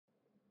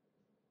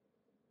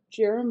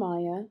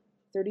Jeremiah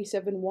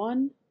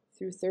 37:1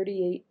 through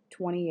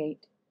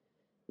 38:28.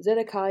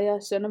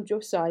 Zedekiah son of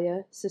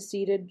Josiah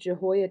succeeded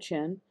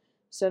Jehoiachin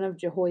son of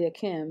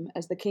Jehoiakim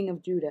as the king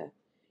of Judah.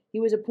 He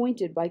was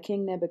appointed by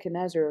King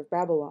Nebuchadnezzar of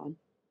Babylon.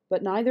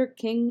 But neither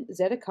King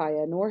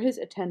Zedekiah nor his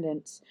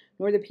attendants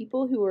nor the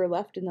people who were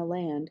left in the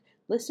land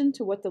listened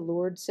to what the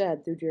Lord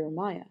said through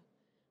Jeremiah.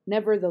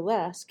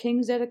 Nevertheless,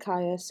 King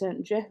Zedekiah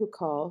sent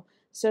Jehukal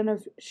son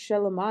of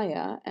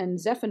Shelemiah and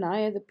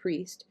Zephaniah the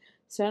priest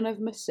son of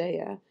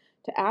Maaseiah,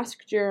 to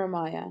ask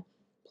Jeremiah,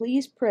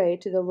 "Please pray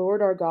to the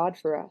Lord our God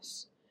for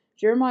us."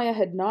 Jeremiah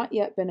had not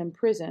yet been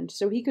imprisoned,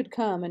 so he could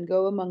come and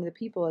go among the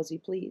people as he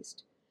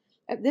pleased.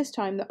 At this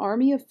time the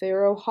army of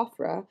Pharaoh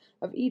Hophra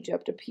of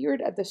Egypt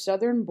appeared at the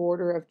southern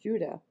border of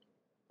Judah.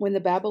 When the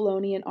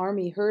Babylonian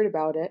army heard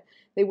about it,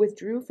 they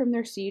withdrew from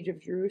their siege of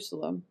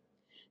Jerusalem.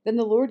 Then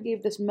the Lord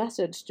gave this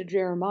message to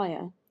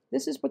Jeremiah.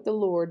 "This is what the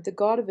Lord, the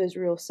God of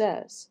Israel,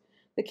 says.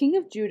 The king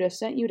of Judah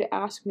sent you to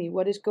ask me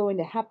what is going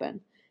to happen.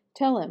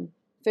 Tell him,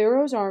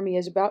 Pharaoh's army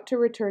is about to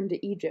return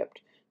to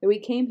Egypt, though he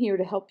came here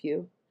to help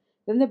you.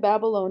 Then the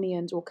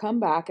Babylonians will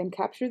come back and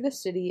capture the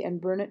city and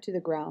burn it to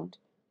the ground.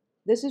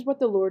 This is what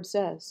the Lord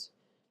says.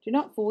 Do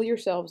not fool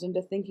yourselves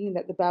into thinking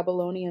that the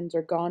Babylonians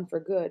are gone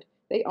for good.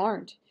 They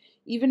aren't.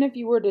 Even if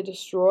you were to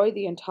destroy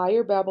the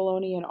entire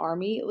Babylonian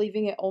army,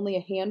 leaving it only a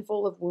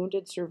handful of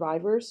wounded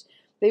survivors,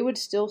 they would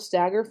still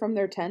stagger from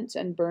their tents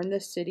and burn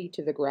the city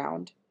to the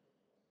ground."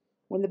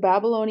 When the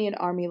Babylonian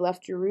army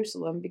left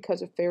Jerusalem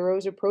because of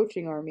Pharaoh's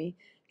approaching army,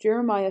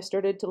 Jeremiah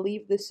started to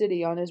leave the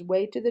city on his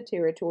way to the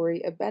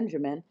territory of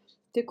Benjamin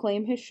to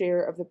claim his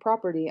share of the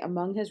property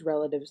among his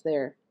relatives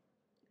there.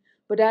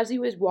 But as he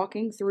was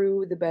walking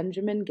through the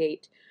Benjamin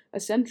gate, a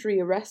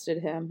sentry arrested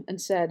him and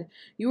said,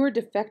 "You are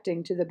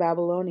defecting to the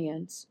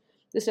Babylonians."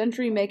 The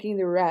sentry making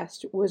the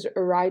arrest was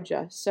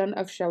Urijah, son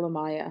of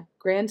Shelemiah,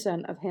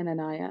 grandson of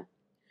Hananiah.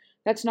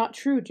 "That's not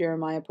true,"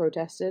 Jeremiah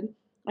protested.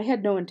 "I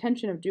had no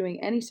intention of doing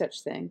any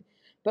such thing."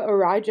 But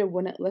Urijah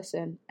wouldn't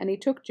listen, and he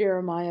took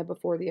Jeremiah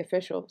before the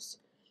officials.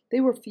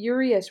 They were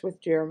furious with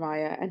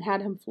Jeremiah and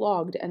had him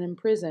flogged and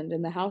imprisoned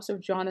in the house of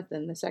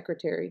Jonathan the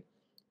secretary.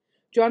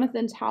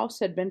 Jonathan's house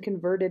had been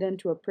converted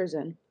into a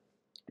prison.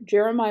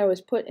 Jeremiah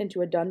was put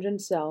into a dungeon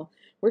cell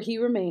where he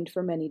remained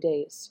for many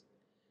days.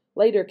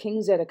 Later,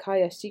 King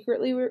Zedekiah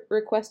secretly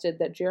requested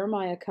that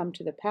Jeremiah come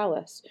to the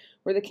palace,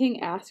 where the king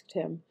asked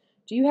him,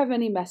 "Do you have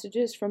any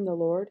messages from the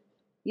Lord?"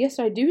 "Yes,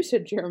 I do,"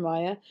 said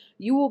Jeremiah.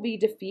 "You will be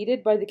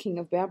defeated by the king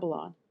of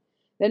Babylon."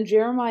 Then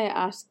Jeremiah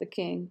asked the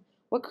king,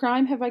 "What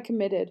crime have I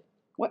committed?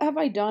 What have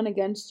I done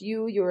against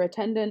you, your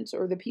attendants,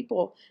 or the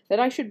people, that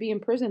I should be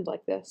imprisoned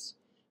like this?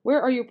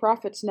 Where are your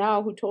prophets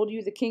now who told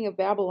you the king of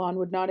Babylon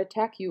would not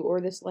attack you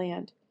or this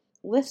land?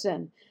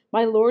 Listen,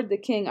 my lord the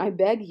king, I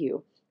beg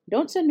you,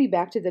 don't send me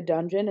back to the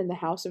dungeon in the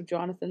house of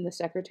Jonathan the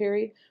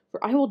secretary,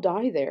 for I will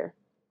die there."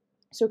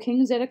 So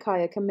King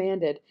Zedekiah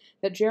commanded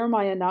that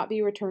Jeremiah not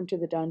be returned to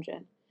the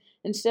dungeon.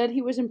 Instead,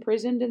 he was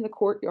imprisoned in the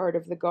courtyard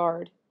of the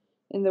guard,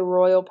 in the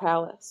royal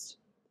palace.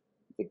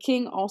 The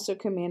king also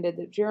commanded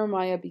that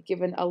Jeremiah be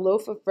given a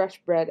loaf of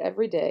fresh bread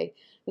every day,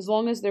 as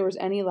long as there was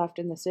any left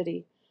in the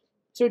city.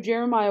 So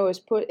Jeremiah was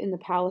put in the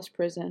palace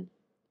prison.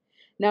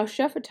 Now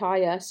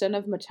Shephatiah, son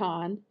of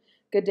Mattan,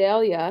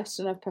 Gedaliah,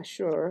 son of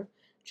Pashur,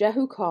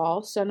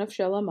 Jehukal, son of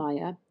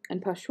Shelemiah,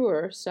 and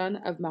Pashur, son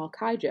of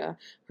Malchijah,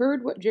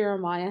 heard what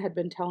Jeremiah had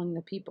been telling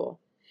the people.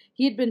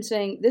 He had been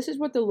saying, "This is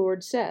what the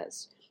Lord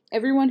says.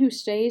 Everyone who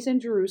stays in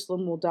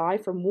Jerusalem will die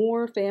from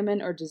war,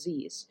 famine, or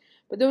disease,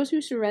 but those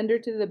who surrender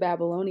to the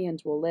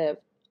Babylonians will live.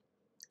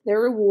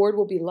 Their reward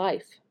will be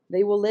life.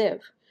 They will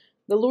live.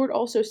 The Lord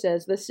also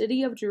says, the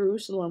city of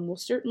Jerusalem will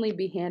certainly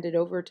be handed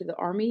over to the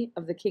army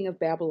of the king of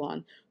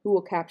Babylon, who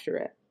will capture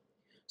it."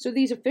 So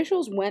these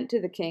officials went to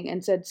the king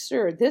and said,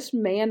 "Sir, this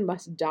man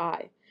must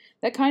die.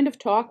 That kind of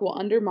talk will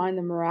undermine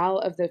the morale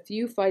of the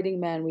few fighting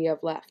men we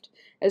have left,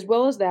 as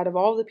well as that of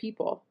all the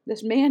people.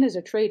 This man is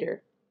a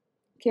traitor."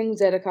 King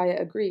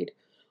Zedekiah agreed.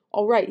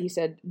 "All right," he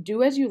said,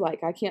 "do as you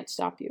like. I can't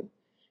stop you."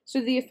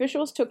 So the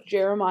officials took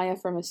Jeremiah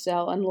from his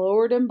cell and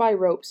lowered him by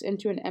ropes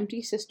into an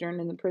empty cistern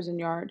in the prison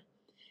yard.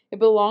 It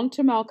belonged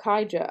to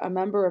Malchijah, a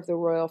member of the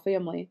royal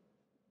family.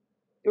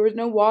 There was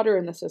no water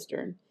in the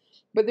cistern,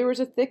 but there was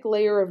a thick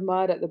layer of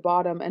mud at the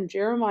bottom, and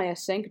Jeremiah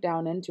sank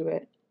down into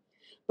it.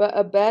 But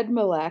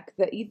Ebed-Melech,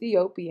 the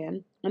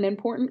Ethiopian, an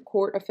important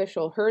court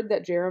official, heard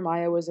that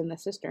Jeremiah was in the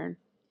cistern.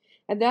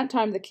 At that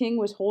time the king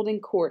was holding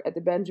court at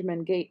the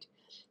Benjamin gate.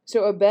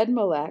 So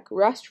Ebed-Melech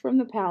rushed from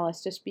the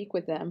palace to speak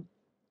with them.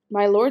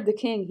 "My lord the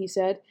king," he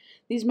said,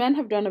 "these men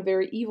have done a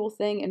very evil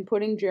thing in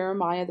putting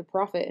Jeremiah the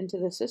prophet into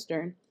the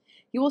cistern.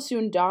 He will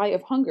soon die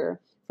of hunger,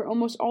 for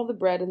almost all the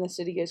bread in the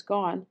city is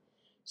gone."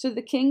 So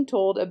the king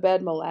told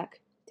Ebed-Melech,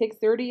 "Take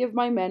 30 of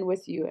my men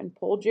with you and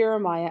pull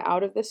Jeremiah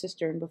out of the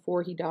cistern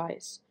before he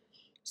dies."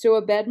 So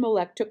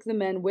Ebed-Melech took the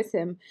men with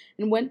him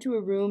and went to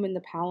a room in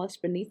the palace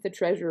beneath the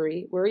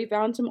treasury, where he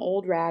found some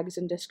old rags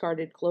and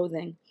discarded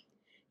clothing.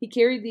 He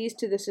carried these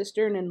to the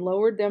cistern and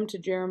lowered them to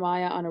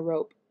Jeremiah on a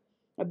rope.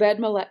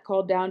 Ebed-Melech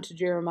called down to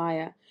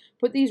Jeremiah,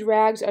 Put these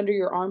rags under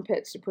your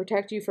armpits to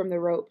protect you from the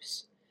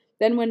ropes."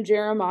 Then when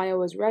Jeremiah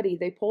was ready,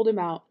 they pulled him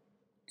out.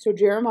 So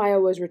Jeremiah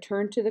was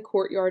returned to the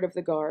courtyard of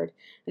the guard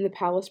in the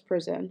palace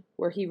prison,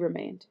 where he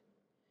remained.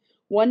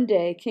 One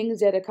day King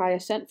Zedekiah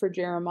sent for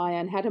Jeremiah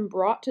and had him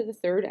brought to the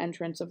third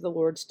entrance of the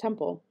Lord's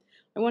temple.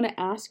 "I want to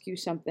ask you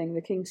something,"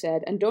 the king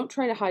said, "and don't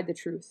try to hide the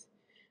truth."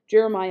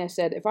 Jeremiah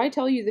said, "If I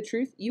tell you the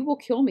truth, you will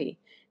kill me.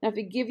 Now if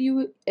I give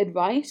you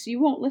advice, you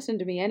won't listen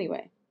to me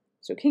anyway."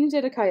 So King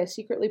Zedekiah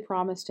secretly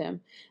promised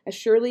him, "As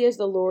surely as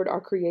the Lord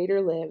our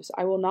Creator lives,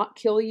 I will not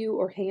kill you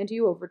or hand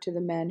you over to the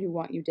men who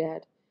want you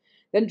dead."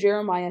 Then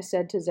Jeremiah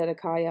said to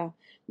Zedekiah,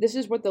 "This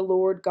is what the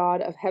Lord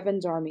God of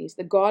heaven's armies,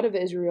 the God of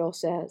Israel,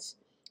 says.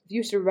 If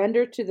you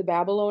surrender to the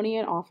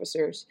Babylonian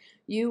officers,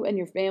 you and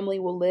your family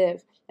will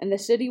live, and the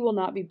city will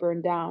not be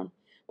burned down.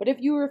 But if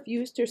you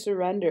refuse to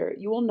surrender,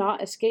 you will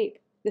not escape.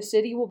 The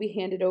city will be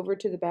handed over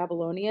to the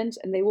Babylonians,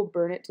 and they will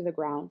burn it to the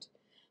ground."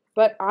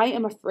 "But I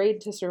am afraid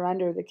to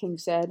surrender," the king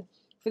said,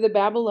 "for the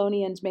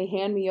Babylonians may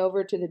hand me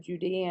over to the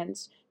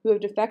Judeans who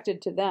have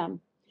defected to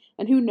them,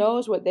 and who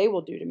knows what they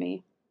will do to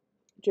me?"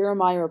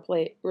 Jeremiah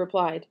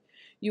replied,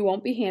 "You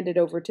won't be handed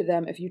over to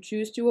them if you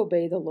choose to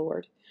obey the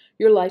Lord.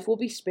 Your life will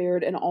be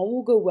spared and all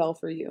will go well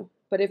for you.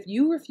 But if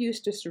you refuse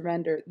to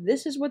surrender,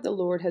 this is what the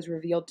Lord has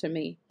revealed to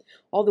me.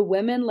 All the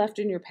women left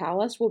in your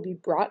palace will be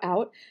brought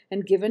out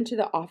and given to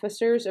the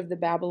officers of the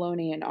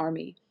Babylonian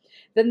army.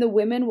 Then the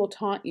women will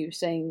taunt you,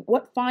 saying,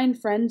 'What fine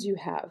friends you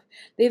have!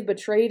 They have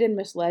betrayed and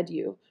misled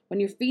you. When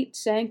your feet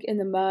sank in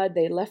the mud,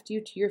 they left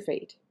you to your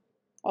fate.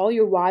 All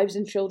your wives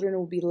and children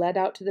will be led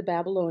out to the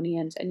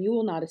Babylonians, and you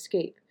will not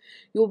escape.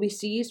 You will be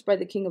seized by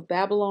the king of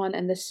Babylon,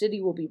 and the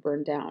city will be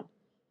burned down.'"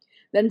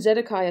 Then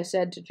Zedekiah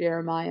said to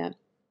Jeremiah,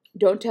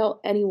 "Don't tell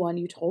anyone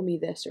you told me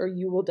this, or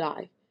you will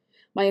die.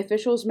 My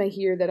officials may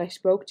hear that I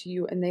spoke to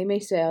you, and they may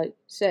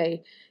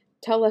say,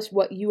 'Tell us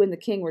what you and the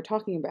king were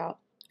talking about.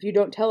 If you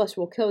don't tell us,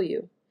 we'll kill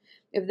you.'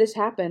 If this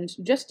happens,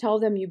 just tell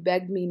them you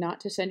begged me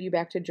not to send you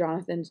back to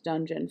Jonathan's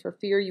dungeon, for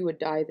fear you would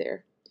die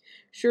there."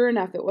 Sure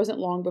enough, it wasn't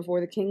long before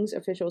the king's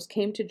officials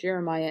came to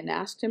Jeremiah and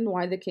asked him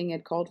why the king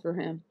had called for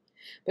him.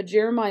 But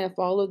Jeremiah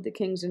followed the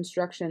king's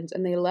instructions,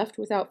 and they left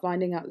without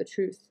finding out the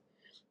truth.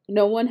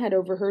 No one had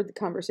overheard the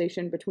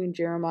conversation between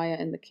Jeremiah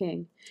and the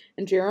king,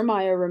 and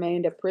Jeremiah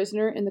remained a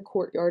prisoner in the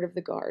courtyard of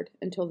the guard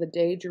until the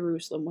day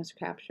Jerusalem was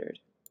captured.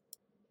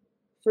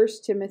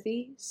 1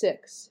 Timothy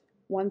 6,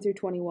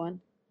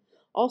 1-21.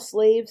 All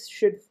slaves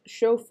should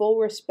show full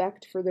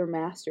respect for their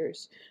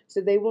masters,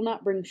 so they will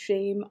not bring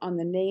shame on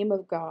the name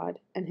of God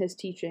and his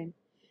teaching.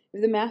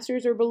 If the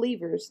masters are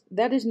believers,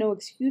 that is no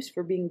excuse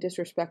for being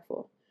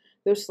disrespectful.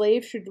 Those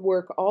slaves should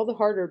work all the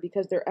harder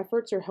because their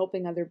efforts are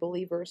helping other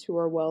believers who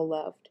are well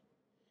loved.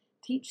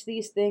 Teach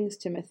these things,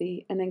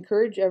 Timothy, and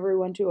encourage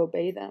everyone to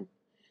obey them.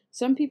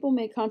 Some people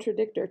may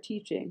contradict our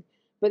teaching,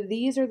 but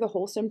these are the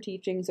wholesome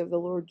teachings of the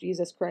Lord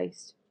Jesus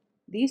Christ.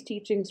 These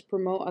teachings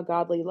promote a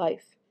godly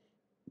life.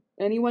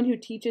 Anyone who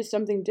teaches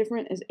something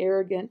different is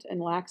arrogant and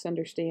lacks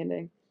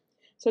understanding.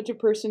 Such a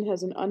person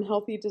has an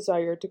unhealthy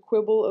desire to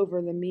quibble over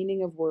the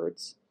meaning of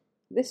words.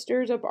 This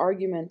stirs up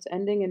arguments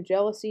ending in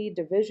jealousy,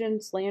 division,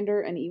 slander,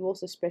 and evil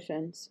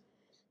suspicions.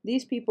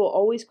 These people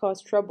always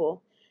cause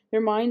trouble.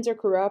 Their minds are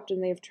corrupt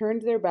and they have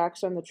turned their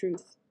backs on the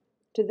truth.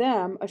 To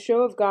them, a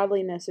show of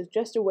godliness is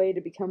just a way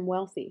to become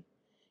wealthy.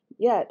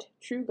 Yet,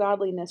 true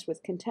godliness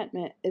with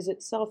contentment is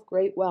itself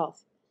great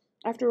wealth.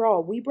 After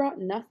all, we brought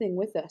nothing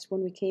with us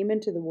when we came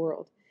into the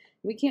world.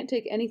 We can't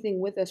take anything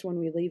with us when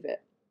we leave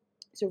it.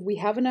 So if we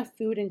have enough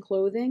food and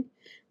clothing,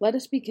 let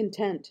us be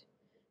content.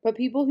 But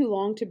people who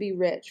long to be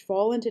rich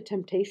fall into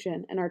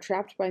temptation and are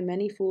trapped by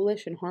many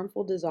foolish and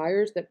harmful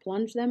desires that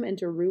plunge them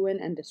into ruin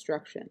and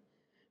destruction.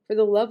 For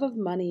the love of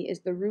money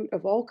is the root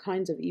of all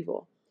kinds of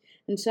evil.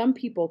 And some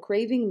people,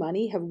 craving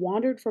money, have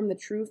wandered from the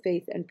true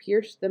faith and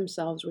pierced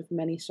themselves with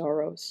many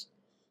sorrows.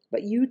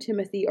 But you,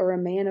 Timothy, are a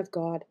man of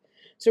God.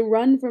 So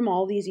run from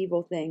all these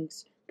evil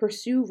things.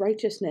 Pursue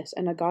righteousness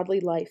and a godly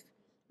life,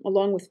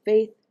 along with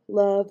faith,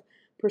 love,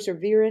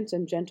 perseverance,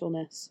 and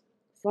gentleness.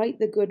 Fight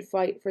the good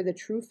fight for the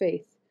true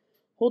faith.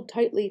 Hold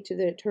tightly to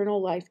the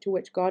eternal life to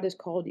which God has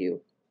called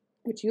you,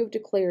 which you have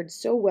declared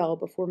so well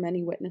before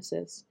many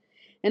witnesses.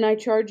 And I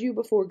charge you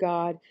before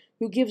God,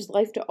 who gives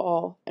life to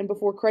all, and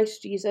before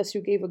Christ Jesus,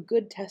 who gave a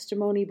good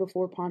testimony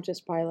before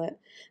Pontius Pilate,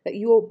 that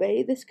you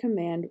obey this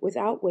command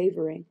without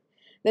wavering.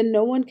 Then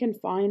no one can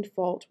find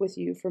fault with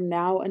you from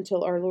now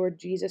until our Lord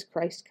Jesus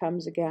Christ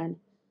comes again.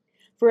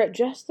 For at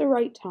just the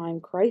right time,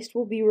 Christ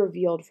will be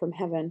revealed from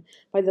heaven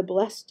by the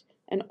blessed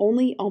and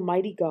only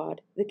Almighty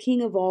God, the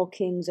King of all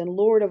kings and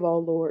Lord of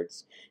all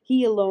lords.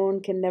 He alone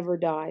can never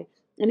die,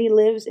 and he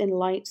lives in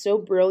light so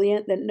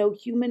brilliant that no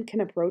human can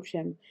approach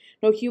him.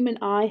 No human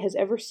eye has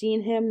ever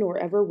seen him, nor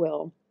ever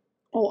will.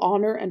 All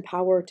honor and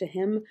power to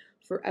him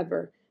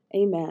forever.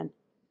 Amen.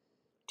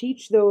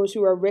 Teach those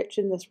who are rich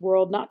in this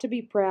world not to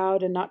be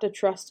proud and not to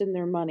trust in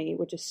their money,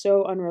 which is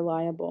so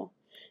unreliable.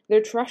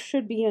 Their trust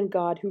should be in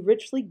God, who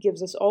richly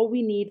gives us all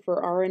we need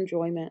for our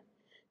enjoyment.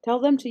 Tell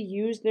them to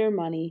use their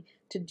money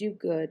to do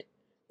good.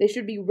 They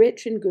should be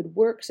rich in good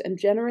works and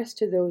generous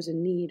to those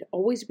in need,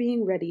 always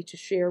being ready to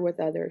share with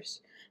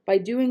others. By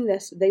doing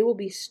this, they will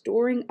be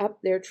storing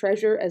up their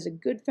treasure as a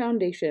good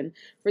foundation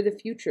for the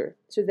future,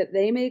 so that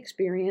they may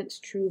experience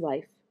true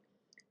life.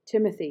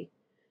 Timothy,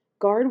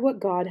 guard what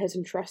God has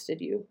entrusted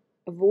you.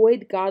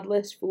 Avoid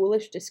godless,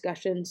 foolish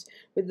discussions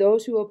with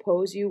those who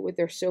oppose you with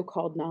their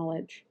so-called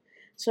knowledge.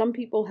 Some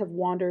people have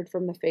wandered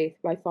from the faith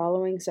by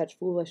following such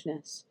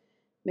foolishness.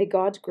 May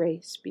God's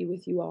grace be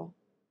with you all.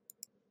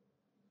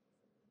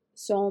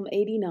 Psalm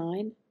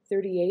 89,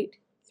 38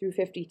 through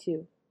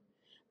 52.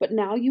 But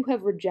now you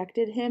have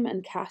rejected him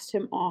and cast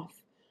him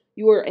off.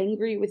 You are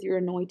angry with your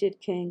anointed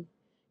king.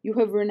 You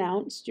have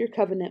renounced your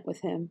covenant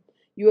with him.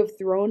 You have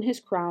thrown his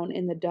crown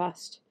in the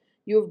dust.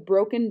 You have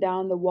broken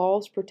down the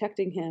walls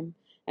protecting him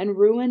and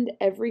ruined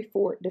every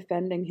fort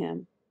defending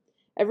him.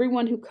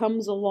 Everyone who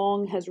comes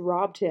along has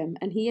robbed him,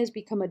 and he has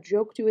become a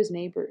joke to his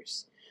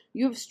neighbors.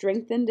 You have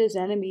strengthened his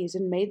enemies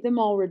and made them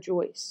all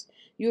rejoice.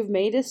 You have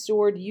made his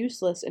sword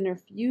useless and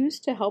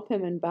refused to help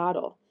him in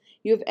battle.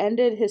 You have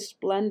ended his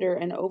splendor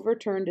and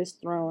overturned his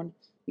throne.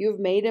 You have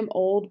made him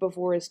old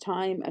before his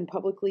time and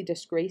publicly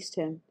disgraced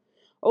him.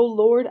 O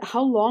Lord,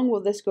 how long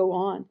will this go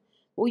on?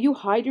 Will you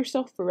hide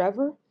yourself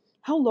forever?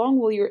 How long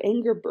will your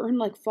anger burn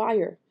like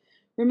fire?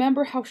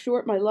 Remember how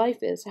short my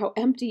life is, how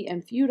empty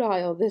and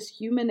futile this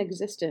human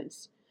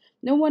existence.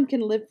 No one can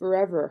live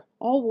forever.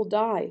 All will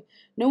die.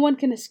 No one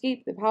can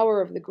escape the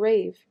power of the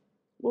grave.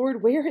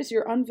 Lord, where is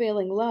your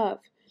unfailing love?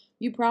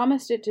 You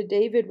promised it to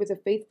David with a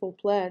faithful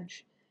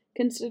pledge.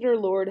 Consider,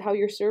 Lord, how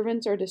your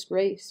servants are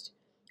disgraced.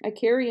 I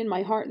carry in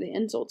my heart the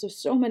insults of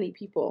so many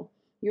people.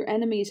 Your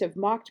enemies have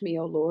mocked me,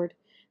 O Lord.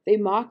 They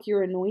mock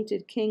your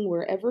anointed king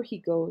wherever he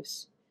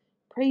goes.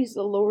 Praise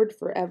the Lord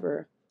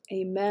forever.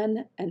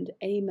 Amen and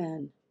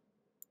amen.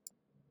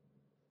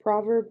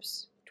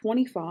 Proverbs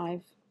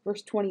 25,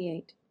 verse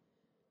 28.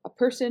 A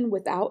person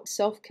without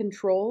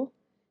self-control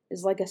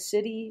is like a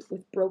city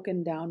with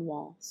broken down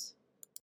walls.